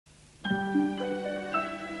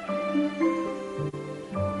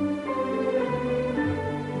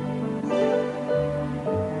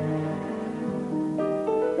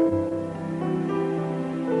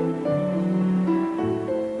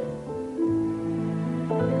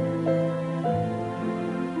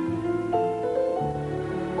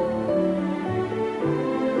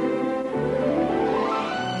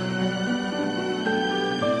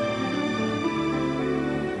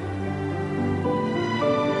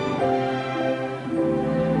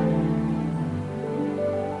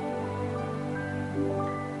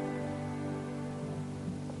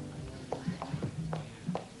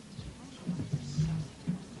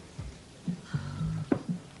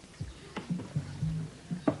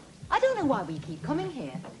Why we keep coming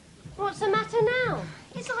here. What's the matter now?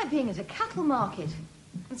 It's like being at a cattle market.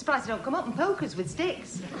 I'm surprised they don't come up and poke us with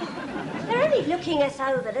sticks. They're only looking us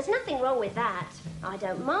over. There's nothing wrong with that. I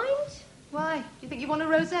don't mind. Why? Do you think you want a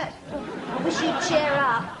rosette? I wish you'd cheer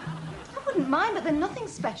up. I wouldn't mind, but they're nothing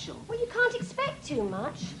special. Well, you can't expect too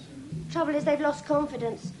much. Trouble is they've lost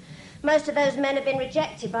confidence. Most of those men have been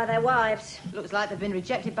rejected by their wives. Looks like they've been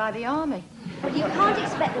rejected by the army. Well, you can't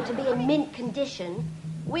expect them to be in mint condition.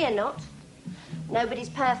 We're not. Nobody's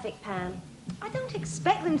perfect, Pam. I don't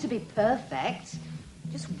expect them to be perfect.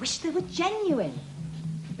 Just wish they were genuine.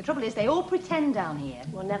 The trouble is they all pretend down here.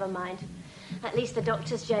 Well, never mind. At least the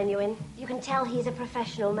doctor's genuine. You can tell he's a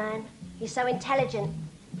professional man. He's so intelligent.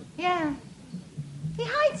 Yeah. He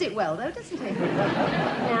hides it well, though, doesn't he?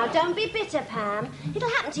 Now, don't be bitter, Pam. It'll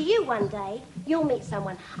happen to you one day. You'll meet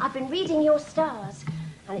someone. I've been reading your stars.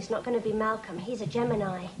 And it's not going to be Malcolm. He's a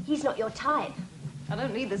Gemini. He's not your type. I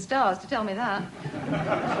don't need the stars to tell me that.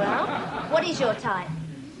 Well, what is your type?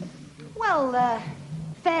 Well,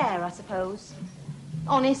 fair, I suppose.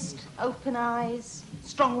 Honest, open eyes,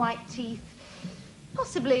 strong white teeth.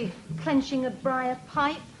 Possibly clenching a briar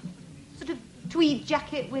pipe. Sort of tweed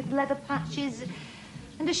jacket with leather patches.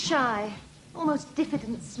 And a shy, almost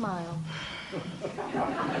diffident smile.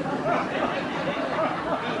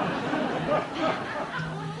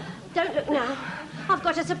 Don't look now. I've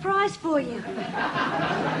got a surprise for you.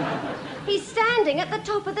 He's standing at the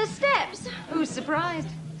top of the steps. Who's surprised?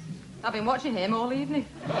 I've been watching him all evening.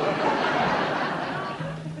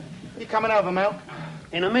 You coming over, Mel?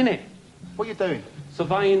 In a minute. What are you doing?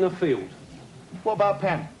 Surveying the field. What about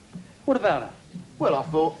Pam? What about her? Well, I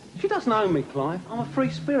thought... She doesn't own me, Clive. I'm a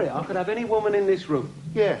free spirit. I could have any woman in this room.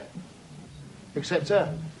 Yeah. Except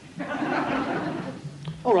her.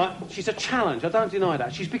 All right, she's a challenge, I don't deny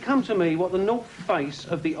that. She's become to me what the north face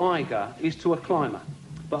of the Eiger is to a climber.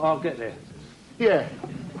 But I'll get there. Yeah.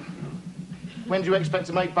 When do you expect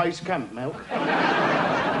to make base camp, Mel?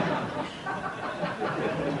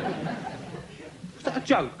 Was that a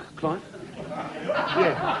joke, Clive?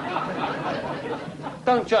 Yeah.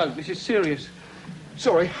 Don't joke, this is serious.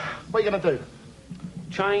 Sorry, what are you going to do?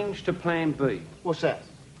 Change to plan B. What's that?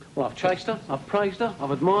 Well, I've chased her, I've praised her,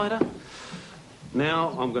 I've admired her. Now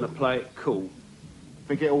I'm going to play it cool.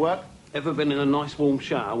 Think it'll work? Ever been in a nice warm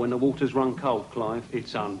shower when the water's run cold, Clive?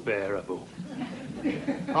 It's unbearable.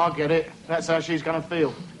 I get it. That's how she's going to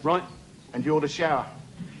feel. Right? And you're the shower.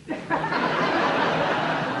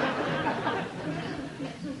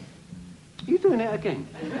 You doing it again?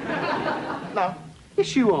 No.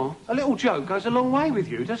 Yes, you are. A little joke goes a long way with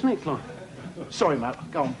you, doesn't it, Clive? Sorry,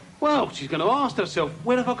 Matt. Go on. Well, she's going to ask herself,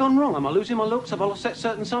 where have I gone wrong? Am I losing my looks? Have I lost that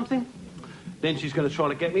certain something? Then she's going to try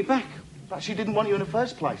to get me back. But she didn't want you in the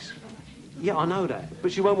first place. Yeah, I know that.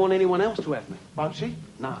 But she won't want anyone else to have me. Won't she?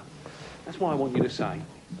 No. That's why I want you to say,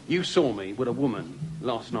 you saw me with a woman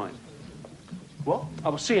last night. What? I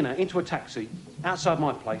was seeing her into a taxi outside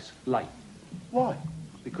my place, late. Why?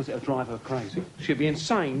 Because it'll drive her crazy. She'll be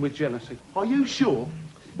insane with jealousy. Are you sure?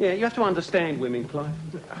 Yeah, you have to understand women, Clive.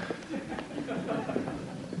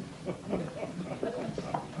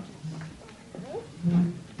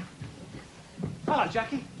 Hello,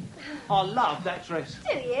 Jackie. I love that dress.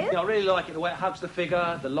 Do you? Yeah, I really like it, the way it hugs the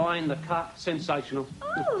figure, the line, the cut, sensational.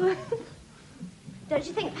 Oh. Don't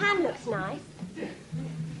you think Pam looks nice?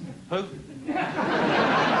 Who?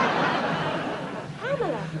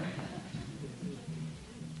 Pamela.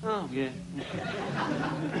 Oh, yeah.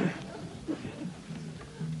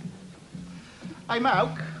 Hey,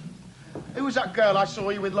 Malk, who was that girl I saw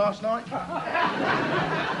you with last night?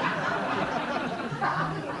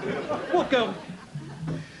 What girl?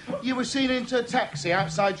 You were seen into a taxi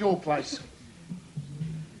outside your place.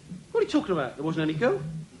 What are you talking about? There wasn't any girl.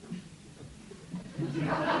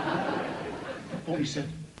 What you said?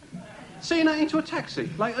 Seeing her into a taxi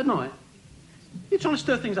late at night? You're trying to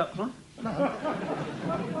stir things up, Clive? No.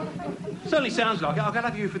 Certainly sounds like it. I could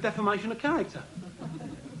have you for defamation of character.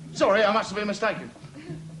 Sorry, I must have been mistaken.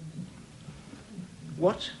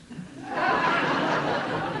 What?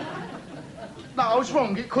 No, I was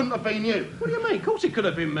wrong. It couldn't have been you. What do you mean? Of course it could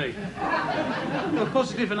have been me. You were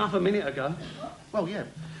positive enough a minute ago. Well, yeah.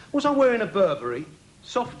 Was I wearing a Burberry,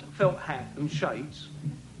 soft felt hat and shades?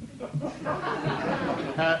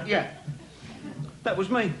 Yeah. That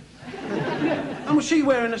was me. And was she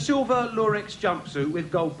wearing a silver Lurex jumpsuit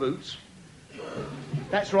with gold boots?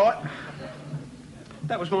 That's right.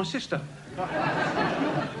 That was my sister.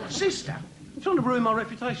 Sister? I'm trying to ruin my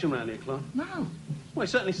reputation around here, Clive. No. Well, it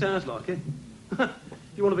certainly sounds like it.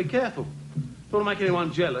 You want to be careful. Don't want to make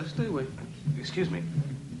anyone jealous, do we? Excuse me.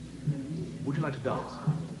 Would you like to dance?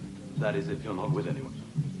 That is, if you're not with anyone.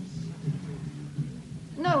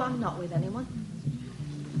 No, I'm not with anyone.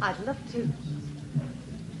 I'd love to.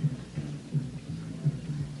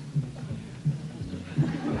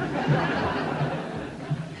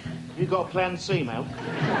 You got a plan C, Mel?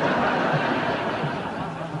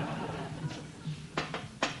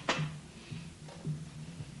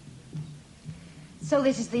 So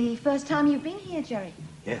this is the first time you've been here, Jerry?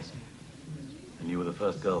 Yes. And you were the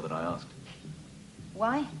first girl that I asked.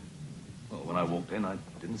 Why? Well, when I walked in, I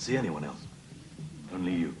didn't see anyone else.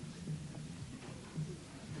 Only you.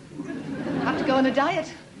 Have to go on a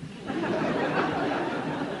diet.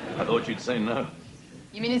 I thought you'd say no.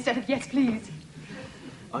 You mean instead of yes, please?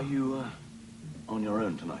 Are you, on your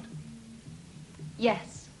own tonight?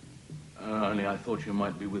 Yes. Only I thought you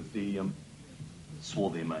might be with the,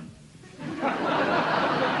 swarthy man.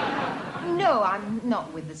 No, I'm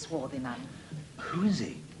not with the swarthy man. Who is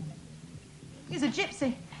he? He's a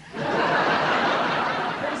gypsy.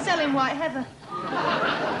 Selling white heather.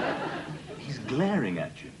 He's glaring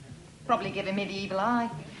at you. Probably giving me the evil eye.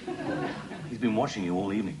 He's been watching you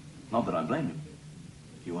all evening. Not that I blame him.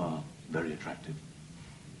 You are very attractive.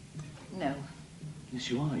 No. Yes,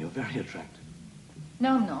 you are. You're very attractive.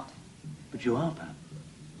 No, I'm not. But you are, Pam.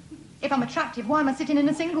 If I'm attractive, why am I sitting in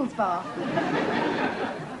a singles bar?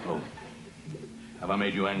 Oh. Have I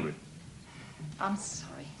made you angry? I'm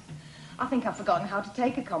sorry. I think I've forgotten how to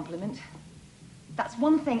take a compliment. That's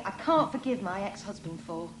one thing I can't forgive my ex-husband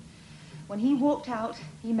for. When he walked out,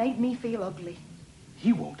 he made me feel ugly.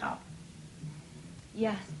 He walked out?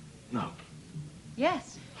 Yes. No.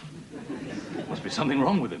 Yes. Must be something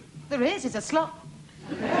wrong with him. There is. He's a slop.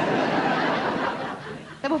 There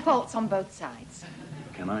were faults on both sides.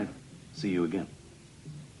 Can I see you again?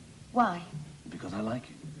 Why? Because I like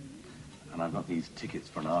you. And I've got these tickets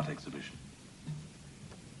for an art exhibition.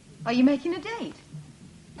 Are you making a date?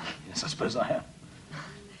 Yes, I suppose I am.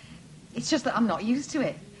 It's just that I'm not used to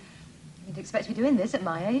it. You'd expect me doing this at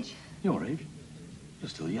my age. Your age? You're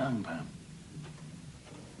still young, Pam.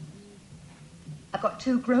 I've got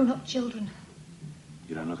 2 grown-up children.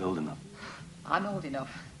 You don't look old enough. I'm old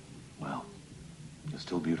enough. Well, you're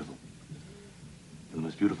still beautiful. You're the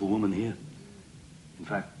most beautiful woman here. In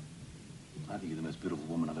fact, I think you're the most beautiful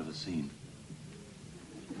woman I've ever seen.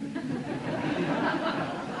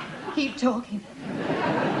 Keep talking.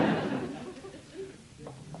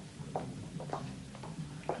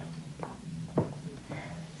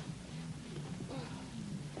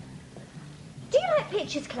 Do you like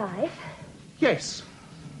pictures, Clive? Yes.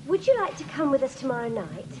 Would you like to come with us tomorrow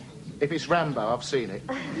night? If it's Rambo, I've seen it.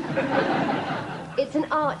 It's an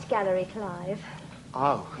art gallery, Clive.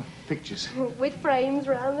 Oh, pictures. With frames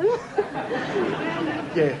round them.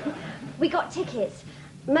 Yeah. We got tickets.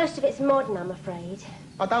 Most of it's modern, I'm afraid.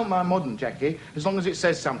 I don't mind modern, Jackie, as long as it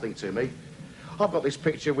says something to me. I've got this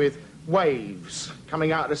picture with waves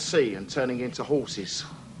coming out of the sea and turning into horses.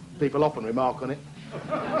 People often remark on it.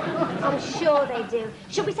 I'm sure they do.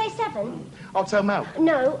 Should we say 7? I'll tell Mal.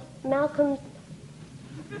 No, Malcolm's...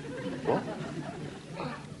 What?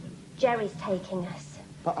 Jerry's taking us.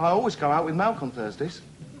 But I always go out with Malcolm Thursdays.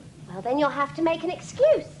 Well, then you'll have to make an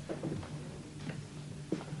excuse.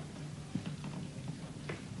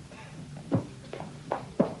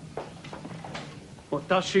 What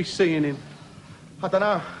does she see in him? I don't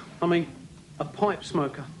know. I mean, a pipe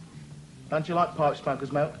smoker. Don't you like pipe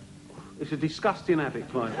smokers, Mel? It's a disgusting habit,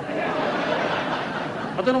 Clive.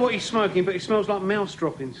 I don't know what he's smoking, but it smells like mouse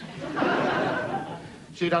droppings.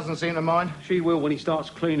 She doesn't seem to mind. She will when he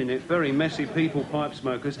starts cleaning it. Very messy people, pipe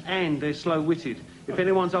smokers, and they're slow-witted. If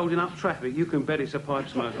anyone's holding up traffic, you can bet it's a pipe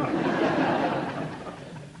smoker.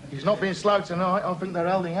 He's not being slow tonight. I think they're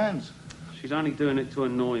holding hands. She's only doing it to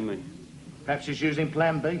annoy me. Perhaps she's using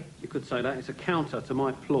Plan B. You could say that. It's a counter to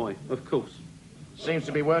my ploy, of course. Seems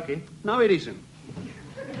to be working. No, it isn't.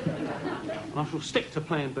 I shall stick to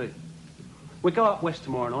Plan B. We go up west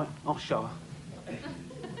tomorrow night. I'll show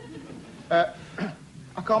her.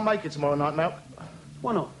 I can't make it tomorrow night, Mel.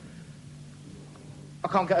 Why not? I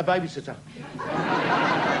can't get a babysitter.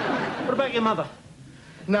 What about your mother?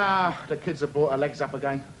 Nah, the kids have brought her legs up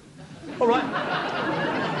again. All right.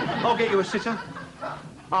 I'll get you a sitter.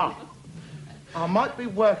 Ah, I might be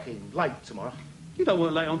working late tomorrow. You don't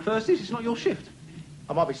work late on Thursdays. It's not your shift.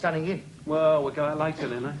 I might be standing in. Well, we'll go out later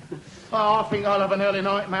then, eh? Oh, I think I'll have an early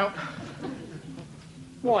night, Mount.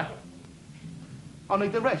 Why? I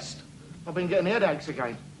need the rest. I've been getting headaches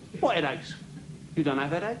again. What headaches? You don't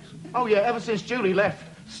have headaches? Oh, yeah, ever since Julie left.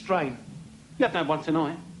 Strain. You haven't had one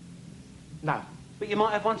tonight. No. But you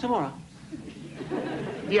might have one tomorrow.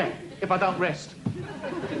 Yeah, if I don't rest.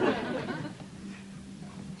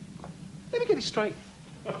 Let me get it straight.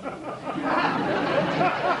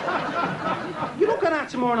 You're not going out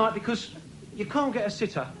tomorrow night because you can't get a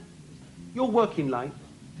sitter. You're working late.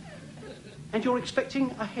 And you're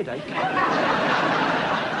expecting a headache.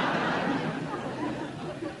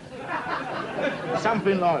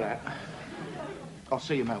 Something like that. I'll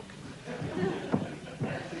see you, Milk.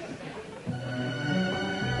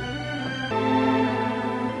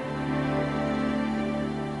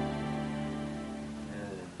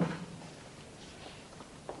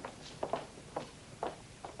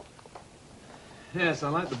 Yes, I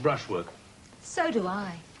like the brushwork. So do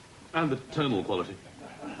I. And the tonal quality.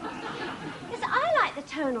 Yes, I like the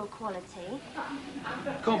tonal quality.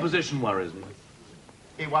 Composition worries me.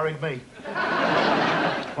 It worried me.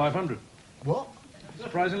 500. What?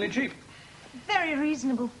 Surprisingly cheap. Very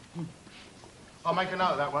reasonable. I'll make a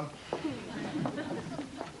note of that one.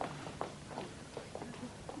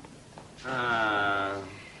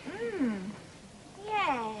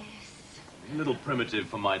 Yes. A little primitive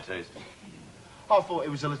for my taste. I thought it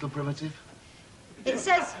was a little primitive. It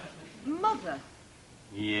says mother.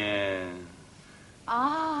 Yeah.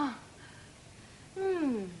 Ah.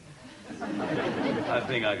 I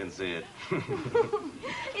think I can see it.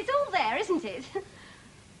 It's all there, isn't it?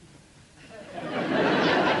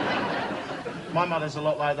 My mother's a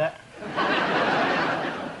lot like that.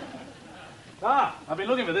 Ah, I've been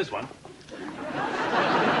looking for this one.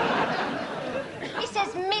 It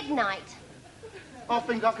says midnight. I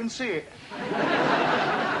think I can see it.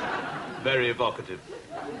 Very evocative.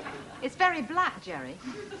 It's very black, Jerry.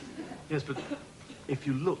 Yes, but if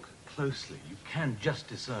you look closely, you can just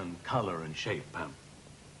discern colour and shape, Pam.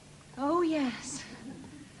 Oh, yes.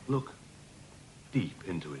 Look deep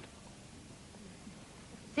into it.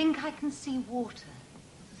 Think I can see water.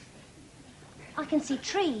 I can see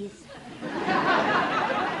trees.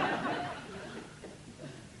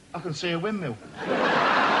 I can see a windmill.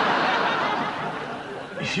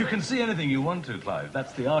 You can see anything you want to, Clive.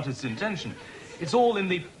 That's the artist's intention. It's all in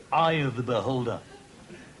the eye of the beholder.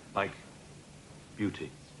 Like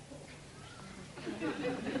beauty.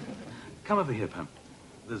 Come over here, Pam.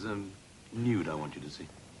 There's a nude I want you to see.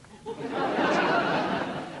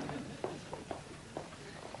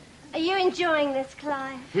 Are you enjoying this,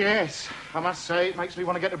 Clive? Yes, I must say, it makes me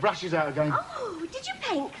want to get the brushes out again. Oh, did you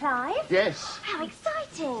paint, Clive? Yes. How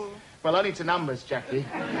exciting. Well, only to numbers, Jackie.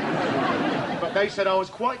 But they said I was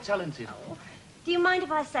quite talented. Do you mind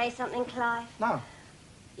if I say something, Clive? No.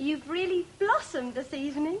 You've really blossomed this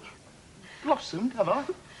evening. Blossomed, have I?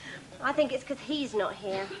 I think it's because he's not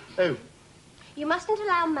here. Who? You mustn't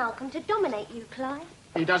allow Malcolm to dominate you, Clive.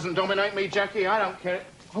 He doesn't dominate me, Jackie. I don't care.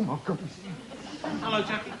 Oh, my goodness. Hello,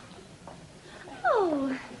 Jackie.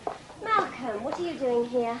 Oh, Malcolm, what are you doing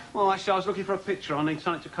here? Well, actually, I was looking for a picture. I need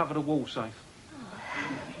something to cover the wall safe.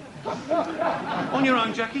 On your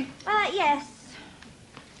own, Jackie? Yes.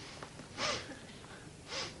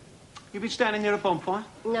 You've been standing near a bonfire?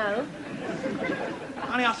 No.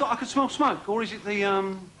 Honey, I thought I could smell smoke. Or is it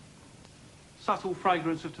the, subtle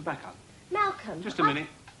fragrance of tobacco? Malcolm. Just a minute.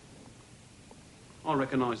 I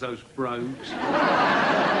recognise those brogues.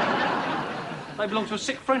 They belong to a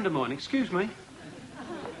sick friend of mine. Excuse me.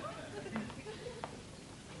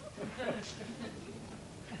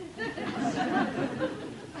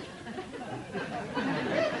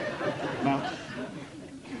 No.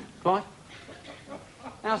 Clive?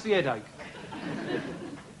 How's the headache?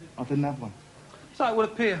 I didn't have one. So it would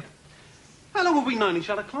appear. How long have we known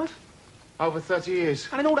each other, Clive? Over 30 years.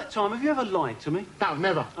 And in all that time, have you ever lied to me? No,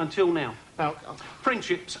 never. Until now. No,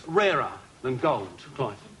 Friendship's rarer than gold,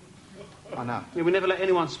 Clive. I know. Yeah, we never let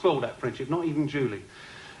anyone spoil that friendship, not even Julie.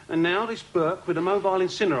 And now this Burke with a mobile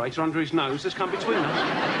incinerator under his nose has come between us.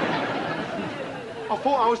 I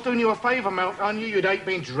thought I was doing you a favour, Mel. I knew you'd hate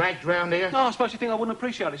being dragged round here. No, I suppose you think I wouldn't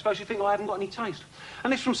appreciate it. I suppose you think I haven't got any taste.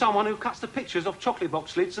 And this from someone who cuts the pictures off chocolate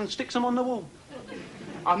box lids and sticks them on the wall.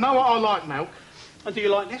 I know what I like, Mel. And do you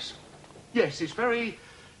like this? Yes, it's very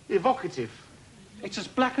evocative. It's as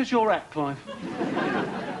black as your hat, Clive.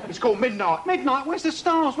 It's called Midnight. Midnight? Where's the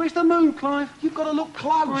stars? Where's the moon, Clive? You've got to look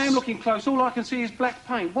close. I am looking close. All I can see is black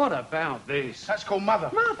paint. What about this? That's called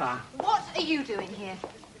Mother. Mother? What are you doing here?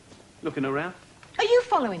 Looking around. Are you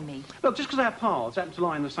following me? Look, just because our paths happen to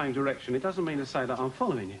lie in the same direction, it doesn't mean to say that I'm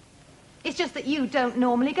following you. It's just that you don't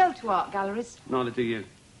normally go to art galleries. Neither do you.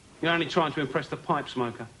 You're only trying to impress the pipe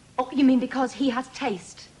smoker. Oh, you mean because he has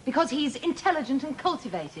taste? Because he's intelligent and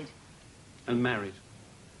cultivated? And married.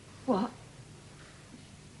 What?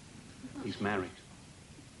 He's married.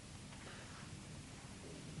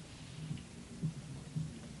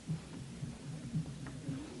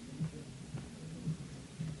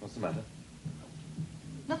 What's the matter?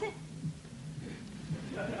 Nothing.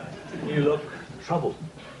 You look troubled.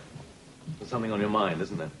 There's something on your mind,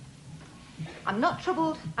 isn't there? I'm not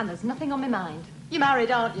troubled, and there's nothing on my mind. You're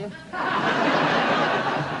married, aren't you?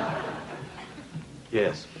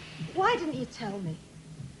 Yes. Why didn't you tell me?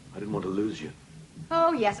 I didn't want to lose you.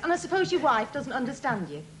 Oh, yes, and I suppose your wife doesn't understand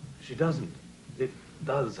you. She doesn't. It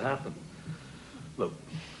does happen. Look,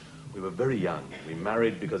 we were very young. We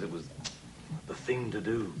married because it was the thing to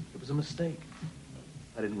do. It was a mistake.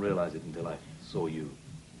 I didn't realize it until I saw you.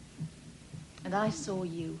 And I saw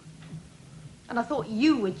you. And I thought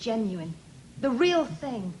you were genuine. The real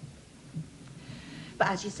thing. But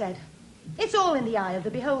as you said, it's all in the eye of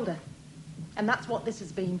the beholder. And that's what this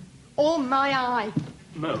has been. All my eye.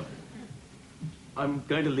 No. I'm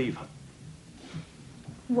going to leave her.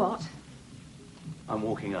 What? I'm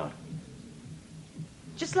walking out.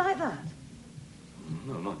 Just like that?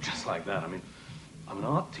 No, not just like that. I mean, I'm an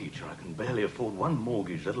art teacher. I can barely afford one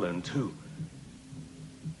mortgage, let alone two.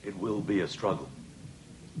 It will be a struggle.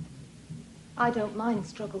 I don't mind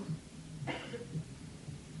struggle.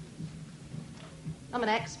 I'm an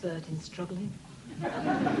expert in struggling.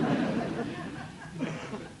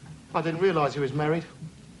 I didn't realise he was married.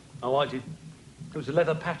 Oh, I did. It was the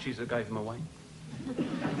leather patches that gave him away.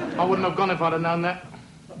 I wouldn't have gone if I'd have known that.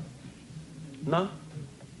 No?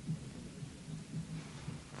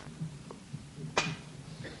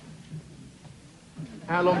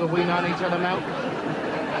 How long have we known each other now?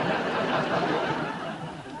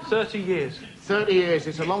 30 years. 30 years,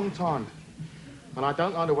 it's a long time. And I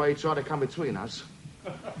don't know the way he tried to come between us.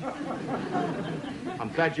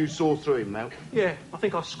 I'm glad you saw through him, Mel. Yeah, I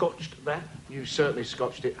think I scotched that. You certainly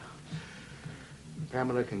scotched it.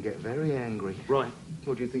 Pamela can get very angry. Right.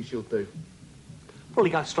 What do you think she'll do? Probably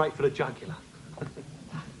go straight for the jugular.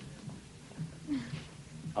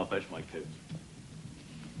 I'll fetch my coat.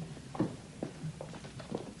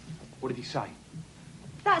 What did he say?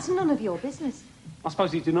 That's none of your business. I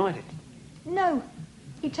suppose he denied it. No.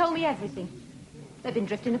 He told me everything. They've been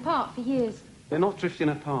drifting apart for years. They're not drifting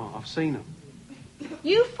apart. I've seen them.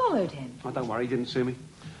 You followed him? Oh, don't worry, he didn't see me.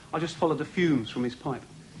 I just followed the fumes from his pipe.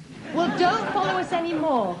 Well, don't follow us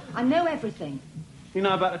anymore. I know everything. You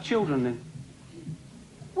know about the children, then?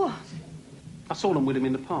 What? I saw them with him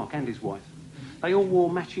in the park, and his wife. They all wore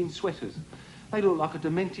matching sweaters. They looked like a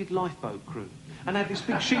demented lifeboat crew. And had this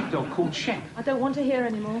big sheepdog called Shep. I don't want to hear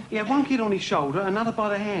anymore. He had one kid on his shoulder, another by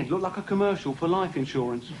the hand. Looked like a commercial for life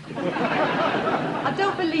insurance. I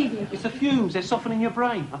don't believe you. It's the fumes. They're softening your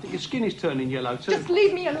brain. I think your skin is turning yellow, too. Just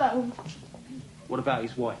leave me alone. What about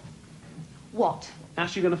his wife? What?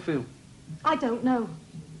 How's she going to feel? I don't know.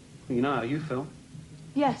 You know how you felt.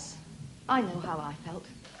 Yes, I know how I felt.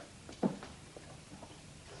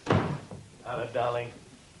 Hello, darling.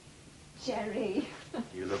 Jerry.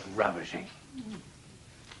 You look ravishing.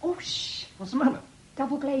 Oh, shh. What's the matter?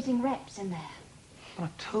 Double glazing reps in there. But I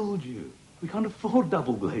told you, we can't afford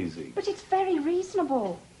double glazing. But it's very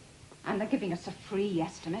reasonable. And they're giving us a free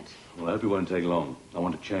estimate. Well, I hope it won't take long. I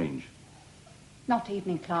want to change. Not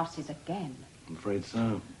evening classes again. I'm afraid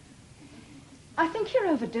so. I think you're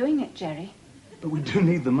overdoing it, Jerry. But we do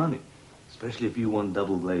need the money. Especially if you want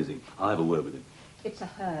double glazing. I'll have a word with him. It's a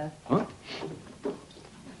her. What?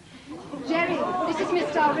 Jerry, this is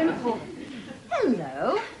Miss Dalrymple.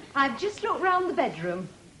 Hello. I've just looked round the bedroom.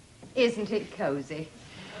 Isn't it cosy?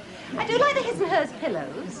 I do like the his and hers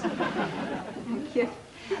pillows. Thank you.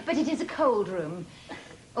 But it is a cold room.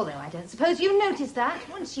 Although I don't suppose you noticed that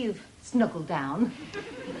once you've snuggled down.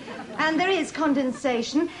 And there is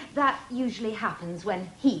condensation. That usually happens when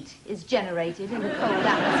heat is generated in the cold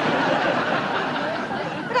atmosphere.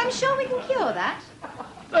 But I'm sure we can cure that.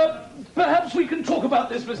 Perhaps we can talk about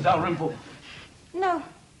this, Miss Dalrymple. No.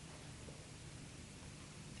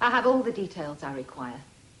 I have all the details I require.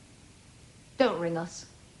 Don't ring us.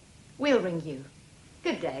 We'll ring you.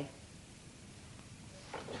 Good day.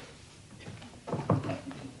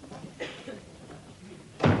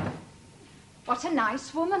 What a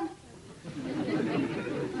nice woman.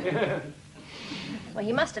 Well,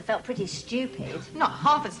 you must have felt pretty stupid. Not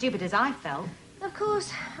half as stupid as I felt. Of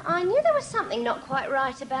course, I knew there was something not quite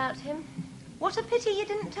right about him. What a pity you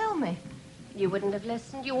didn't tell me. You wouldn't have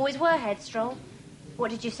listened. You always were headstrong. What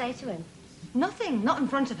did you say to him? Nothing, not in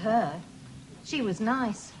front of her. She was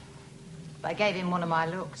nice. But I gave him one of my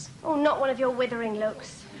looks. Oh, not one of your withering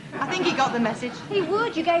looks. I think he got the message. He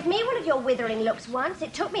would. You gave me one of your withering looks once.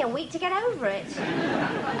 It took me a week to get over it.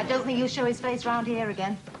 I don't think he'll show his face round here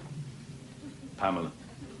again. Pamela,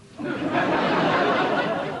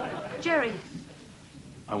 Jerry,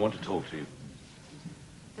 I want to talk to you.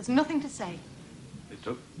 there's nothing to say. It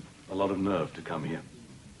took a lot of nerve to come here.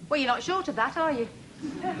 Well, you're not short of that, are you?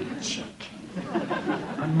 Chick.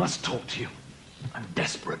 I must talk to you. I'm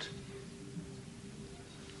desperate.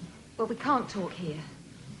 Well, we can't talk here.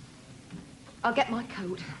 I'll get my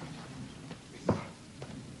coat.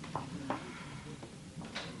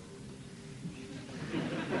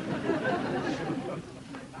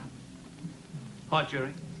 Hi,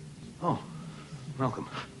 Jerry. Oh, Malcolm.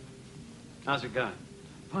 How's it going?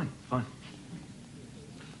 Fine, fine.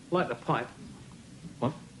 Like the pipe.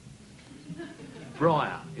 What?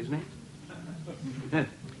 Briar, isn't it? Yeah.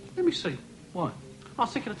 Let me see. Why? I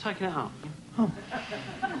was thinking of taking it up. Oh.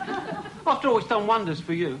 After all, it's done wonders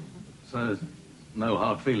for you. So there's no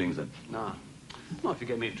hard feelings then? No. Not if you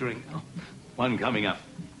get me a drink. Oh. One coming up.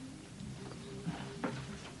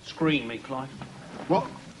 Screen me, Clive. What?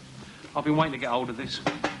 I've been waiting to get hold of this.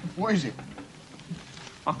 What is it?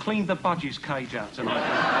 I cleaned the budgie's cage out tonight.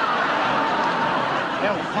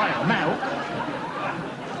 Hellfire, Mal.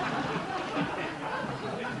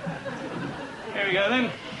 Here we go,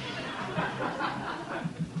 then.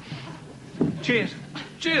 Cheers.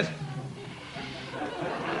 Cheers!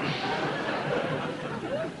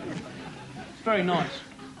 It's very nice.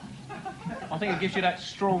 I think it gives you that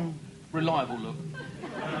strong, reliable look.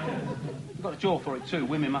 You've got a jaw for it, too.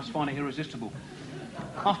 Women must find it irresistible.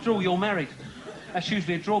 After all, you're married. That's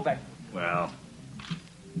usually a drawback. Well,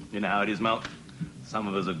 you know how it is, Mal. Some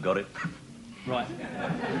of us have got it. Right.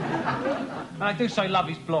 And I do say love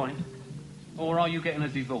is blind. Or are you getting a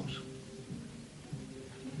divorce?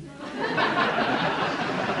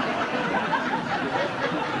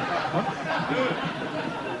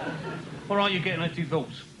 Or are you getting a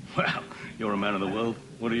divorce? Well, you're a man of the world.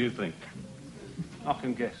 What do you think? I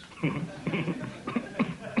can guess.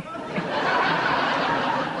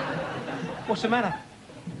 What's the matter?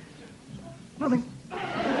 Nothing.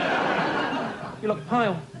 You look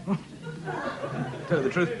pale. Tell you the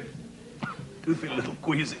truth, do feel a little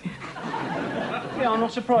queasy. Yeah, I'm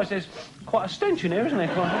not surprised. There's quite a stench in here, isn't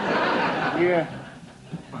there, Clive? Yeah.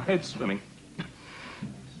 My head's swimming.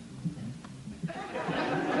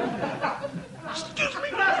 Excuse me.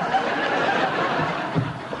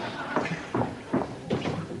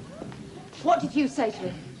 What did you say to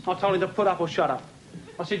him? I told him to put up or shut up.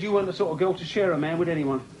 I said you weren't the sort of girl to share a man with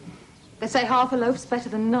anyone. They say half a loaf's better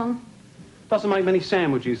than none. Doesn't make many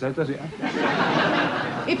sandwiches, though, does it?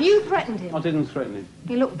 If you threatened him, I didn't threaten him.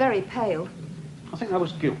 he looked very pale. I think that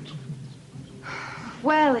was guilt.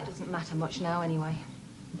 Well, it doesn't matter much now, anyway.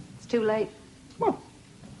 It's too late. Well,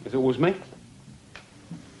 if it was me,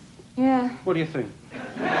 Yeah. what do you think?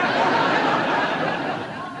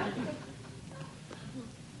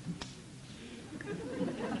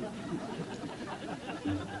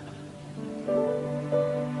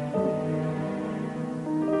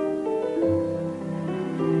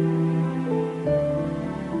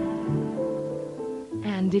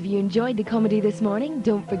 And if you enjoyed the comedy this morning,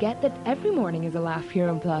 don't forget that every morning is a laugh here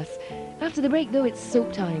on Plus. After the break, though, it's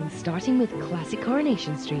soap time, starting with classic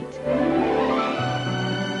Coronation Street.